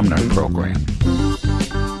Tom Sumner program.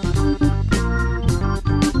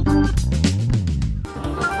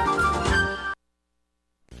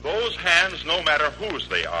 Those hands, no matter whose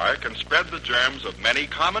they are, can spread the germs of many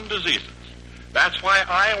common diseases. That's why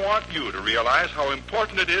I want you to realize how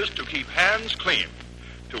important it is to keep hands clean,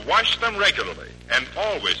 to wash them regularly and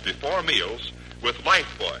always before meals with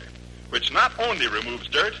Lifebuoy, which not only removes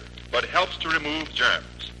dirt, but helps to remove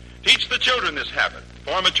germs. Teach the children this habit.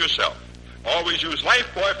 Form it yourself. Always use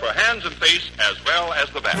Lifebuoy for hands and face as well as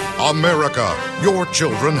the bath. America, your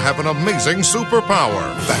children have an amazing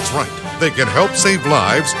superpower. That's right. They can help save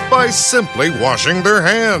lives by simply washing their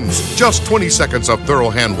hands. Just 20 seconds of thorough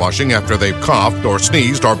hand washing after they've coughed or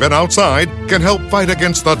sneezed or been outside can help fight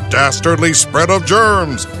against the dastardly spread of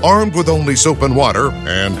germs. Armed with only soap and water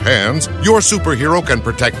and hands, your superhero can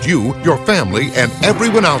protect you, your family, and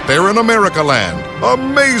everyone out there in America land.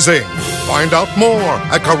 Amazing! Find out more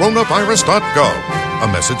at coronavirus.gov. A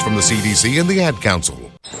message from the CDC and the Ad Council.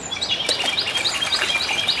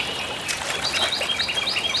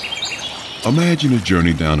 Imagine a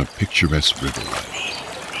journey down a picturesque riverway.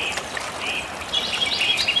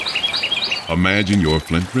 Imagine your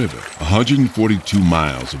Flint River, 142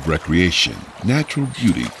 miles of recreation, natural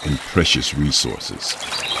beauty, and precious resources.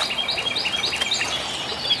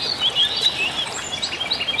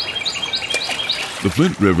 The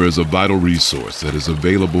Flint River is a vital resource that is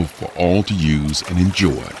available for all to use and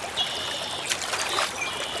enjoy.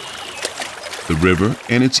 The river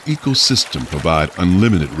and its ecosystem provide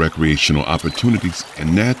unlimited recreational opportunities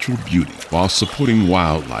and natural beauty while supporting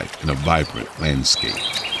wildlife in a vibrant landscape.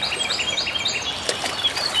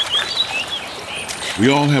 We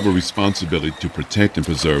all have a responsibility to protect and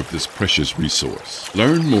preserve this precious resource.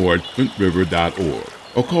 Learn more at flintriver.org.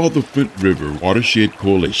 or call the Flint River Watershed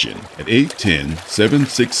Coalition at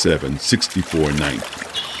 810-767-6490.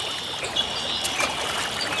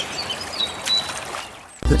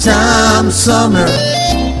 The Tom Sumner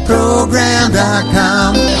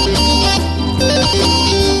Program.com.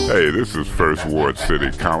 Hey, this is First Ward City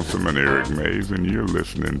Councilman Eric Mays, and you're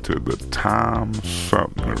listening to the Tom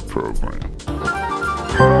Sumner Program.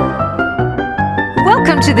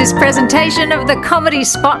 Welcome to this presentation of the Comedy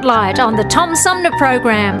Spotlight on the Tom Sumner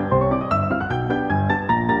Program.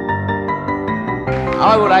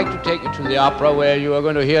 I would like to take you to the opera where you are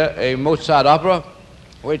going to hear a Mozart opera,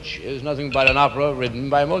 which is nothing but an opera written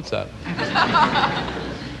by Mozart.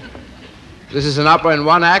 This is an opera in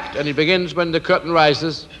one act, and it begins when the curtain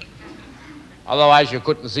rises. Otherwise, you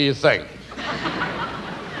couldn't see a thing.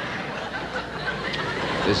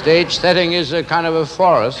 The stage setting is a kind of a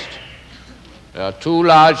forest. There are two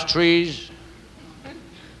large trees,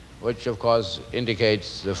 which, of course,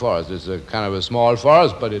 indicates the forest. It's a kind of a small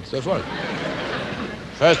forest, but it's a forest.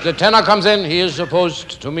 First, the tenor comes in. He is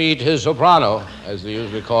supposed to meet his soprano, as they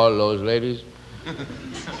usually call those ladies.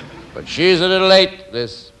 But she's a little late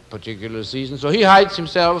this particular season, so he hides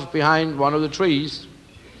himself behind one of the trees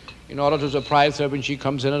in order to surprise her when she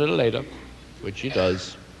comes in a little later, which she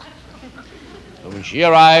does. So when she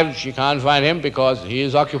arrives, she can't find him because he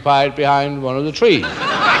is occupied behind one of the trees.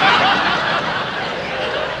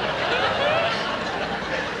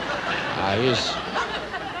 He's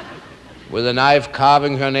with a knife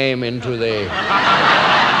carving her name into the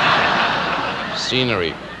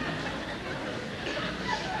scenery.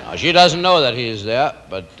 Now, she doesn't know that he is there,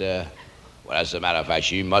 but, well, as a matter of fact,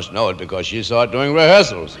 she must know it because she saw it during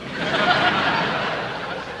rehearsals.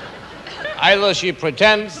 Either she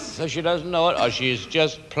pretends that she doesn't know it, or she's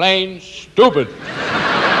just plain stupid.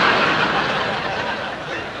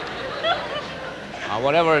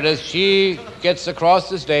 Whatever it is, she gets across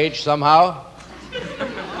the stage somehow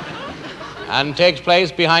and takes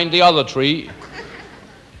place behind the other tree,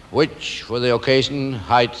 which, for the occasion,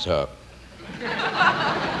 hides her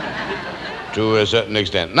to a certain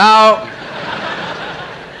extent. Now,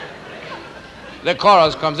 the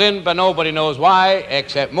chorus comes in, but nobody knows why,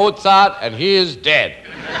 except Mozart, and he is dead.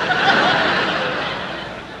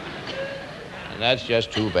 And that's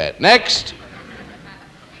just too bad. Next,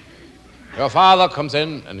 your father comes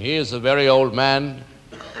in, and he is a very old man,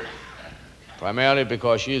 primarily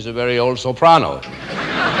because she is a very old soprano.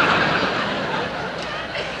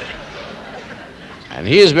 And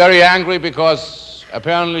he is very angry because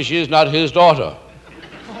apparently she is not his daughter.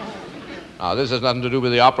 Now, this has nothing to do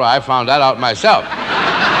with the opera. I found that out myself.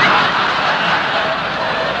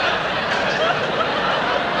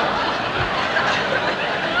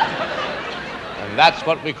 And that's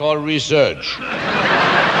what we call research.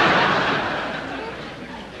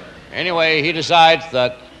 Anyway, he decides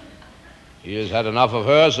that he has had enough of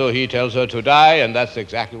her, so he tells her to die, and that's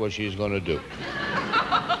exactly what she's going to do.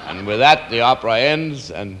 And with that, the opera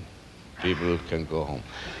ends, and people can go home.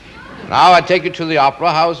 Now I take you to the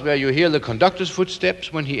opera house where you hear the conductor's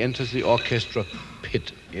footsteps when he enters the orchestra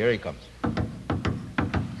pit. Here he comes.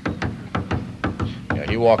 Yeah,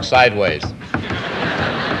 he walks sideways.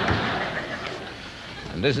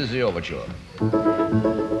 And this is the overture.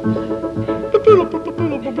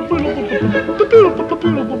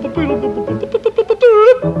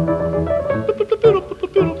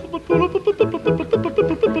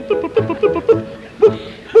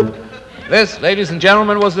 This, ladies and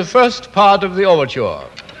gentlemen, was the first part of the overture.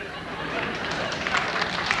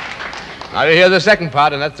 Now you hear the second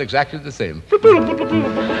part, and that's exactly the same.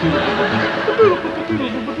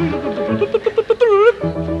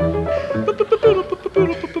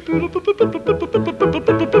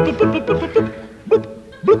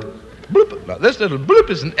 Now this little bloop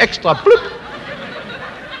is an extra bloop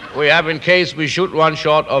we have in case we shoot one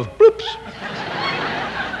short of bloops.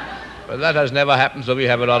 But that has never happened, so we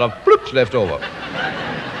have a lot of bloops left over.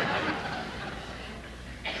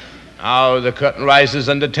 Now the curtain rises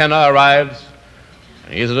and the tenor arrives.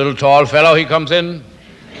 And he's a little tall fellow. He comes in.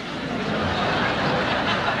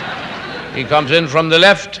 He comes in from the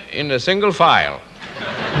left in a single file.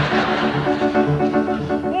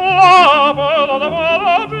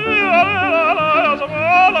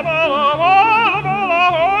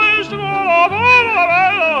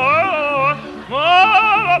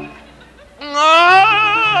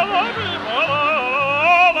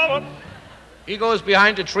 He goes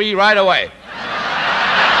behind a tree right away.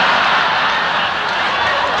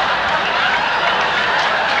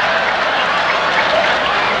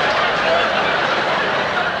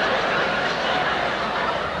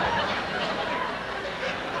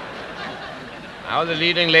 Now the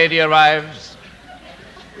leading lady arrives.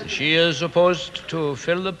 She is supposed to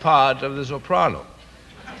fill the part of the soprano.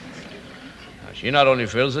 Now, she not only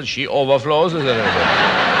fills it, she overflows it a little bit.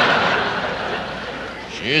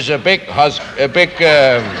 She's a big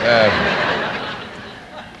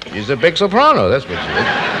she's a big soprano, that's what she is.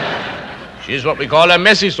 She's what we call a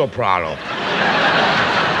messy soprano.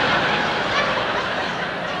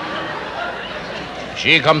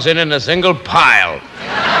 She comes in a single pile.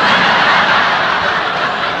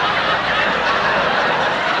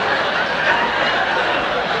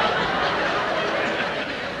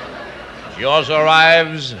 She also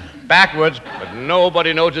arrives backwards, but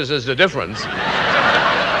nobody notices the difference.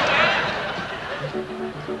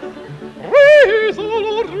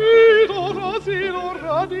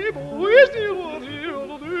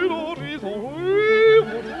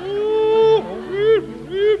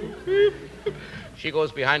 She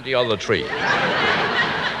goes behind the other tree.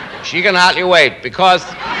 She can hardly wait because...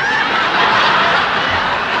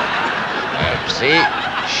 see,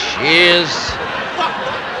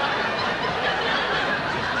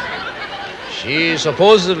 she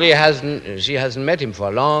supposedly hasn't met him for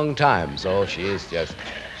a long time, so she's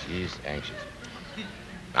anxious.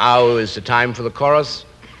 Now is the time for the chorus.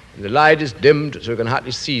 The light is dimmed, so you can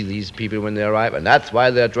hardly see these people when they arrive, and that's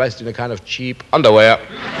why they're dressed in a kind of cheap underwear.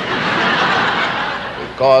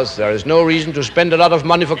 Because there is no reason to spend a lot of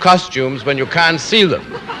money for costumes when you can't see them.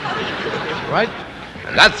 Right?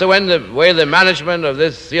 And that's the way the management of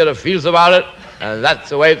this theater feels about it, and that's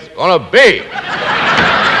the way it's gonna be.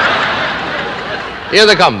 Here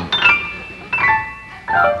they come.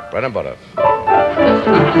 Bread and butter.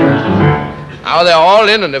 Now they're all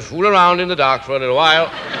in and they fool around in the dark for a little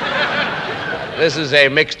while. This is a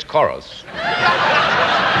mixed chorus.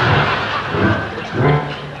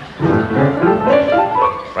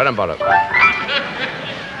 Bread and butter.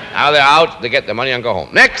 Now they're out, they get their money and go home.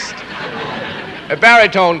 Next, a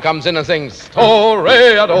baritone comes in and sings,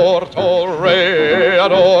 Toreador,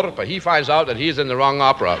 Toreador. But he finds out that he's in the wrong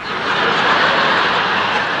opera.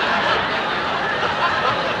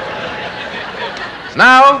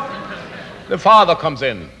 Now, the father comes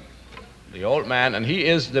in, the old man, and he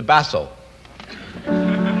is the basso.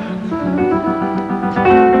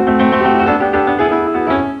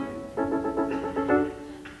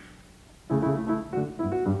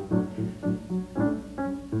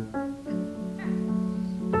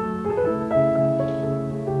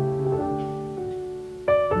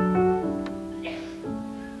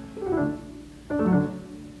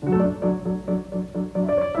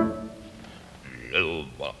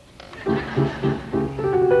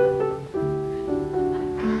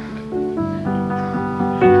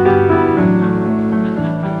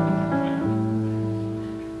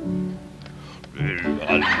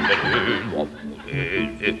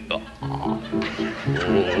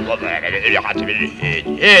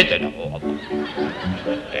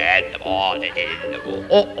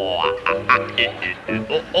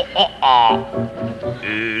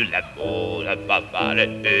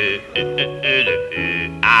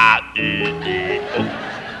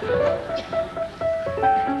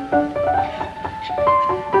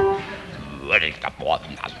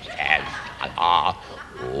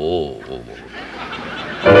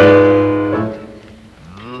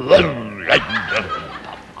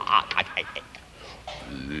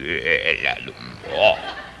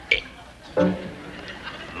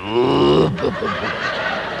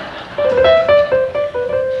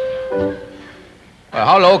 Well,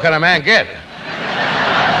 how low can a man get?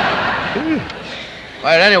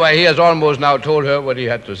 Well, anyway, he has almost now told her what he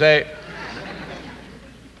had to say,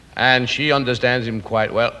 and she understands him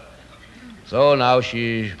quite well. So now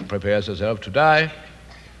she prepares herself to die,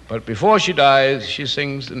 but before she dies, she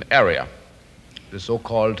sings an aria, the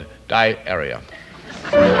so-called die aria.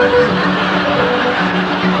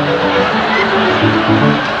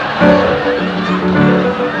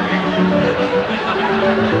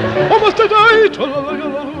 Almost I die,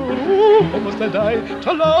 almost I die.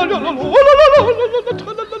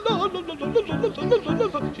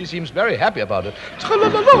 She seems very happy about it.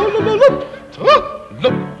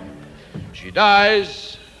 She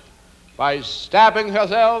dies by stabbing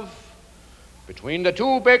herself between the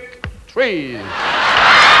two big trees.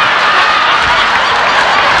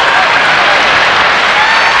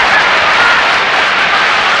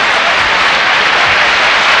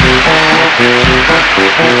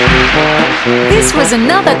 This was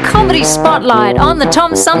another comedy spotlight on the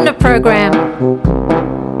Tom Sumner program.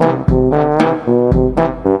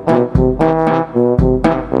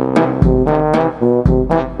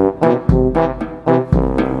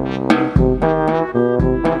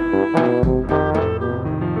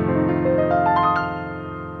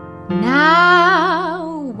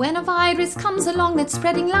 Comes along that's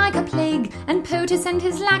spreading like a plague, and POTUS and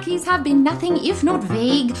his lackeys have been nothing if not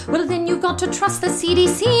vague. Well, then you've got to trust the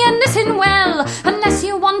CDC and listen well, unless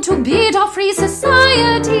you want to bid our free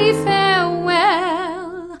society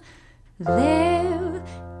farewell. There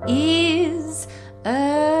is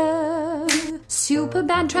a super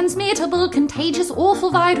bad, transmittable, contagious,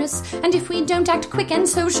 awful virus, and if we don't act quick and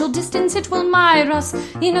social distance, it will mire us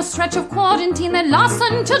in a stretch of quarantine that lasts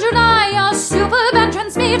until July. A super bad,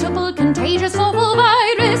 transmittable, contagious, awful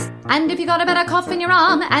virus. And if you got a better cough in your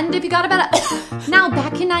arm, and if you got a better... Now,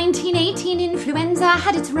 back in 1918, influenza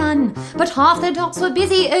had its run, but half the docs were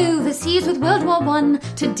busy overseas with World War I.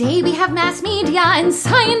 Today we have mass media and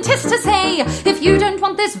scientists to say, if you don't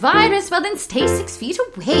want this virus, well then stay 6 feet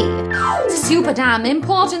away. Super damn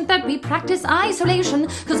important that we practice isolation,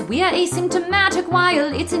 because we're asymptomatic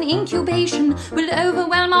while it's in incubation. We'll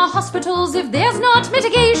overwhelm our hospitals if there's not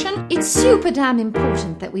mitigation. It's super damn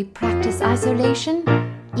important that we practice isolation.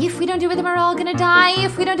 If we don't do it, then we're all gonna die.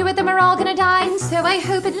 If we don't do it, then we're all gonna die. And so I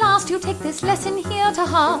hope at last you'll take this lesson here to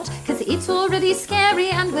heart, cause it's already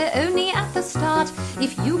scary and we're only at the start.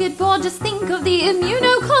 If you get bored, just think of the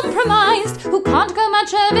immunocompromised, who can't go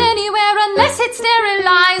much of anywhere unless it's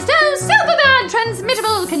sterilized. Oh, super bad,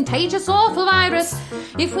 transmittable, contagious, awful virus.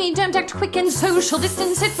 If we don't act quick and social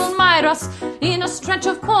distance, it will mire us in a stretch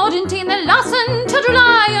of quarantine that lasts until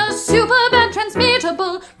July. A super bad,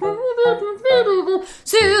 transmittable,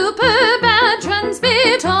 super bad,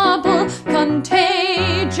 transmittable,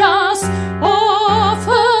 contagious,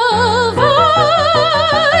 awful virus.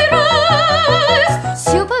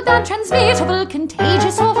 Super bad, transmittable,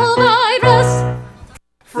 contagious, awful virus.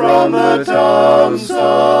 on the Tom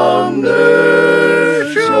Sumner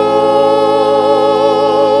Show.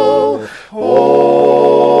 Oh,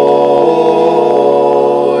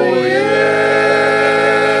 yeah.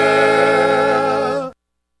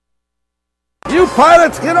 You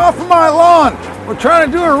pilots, get off of my lawn. We're trying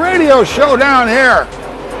to do a radio show down here.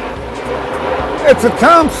 It's a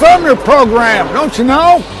Tom Sumner program, don't you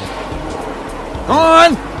know? Go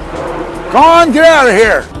on, get out of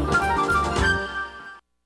here.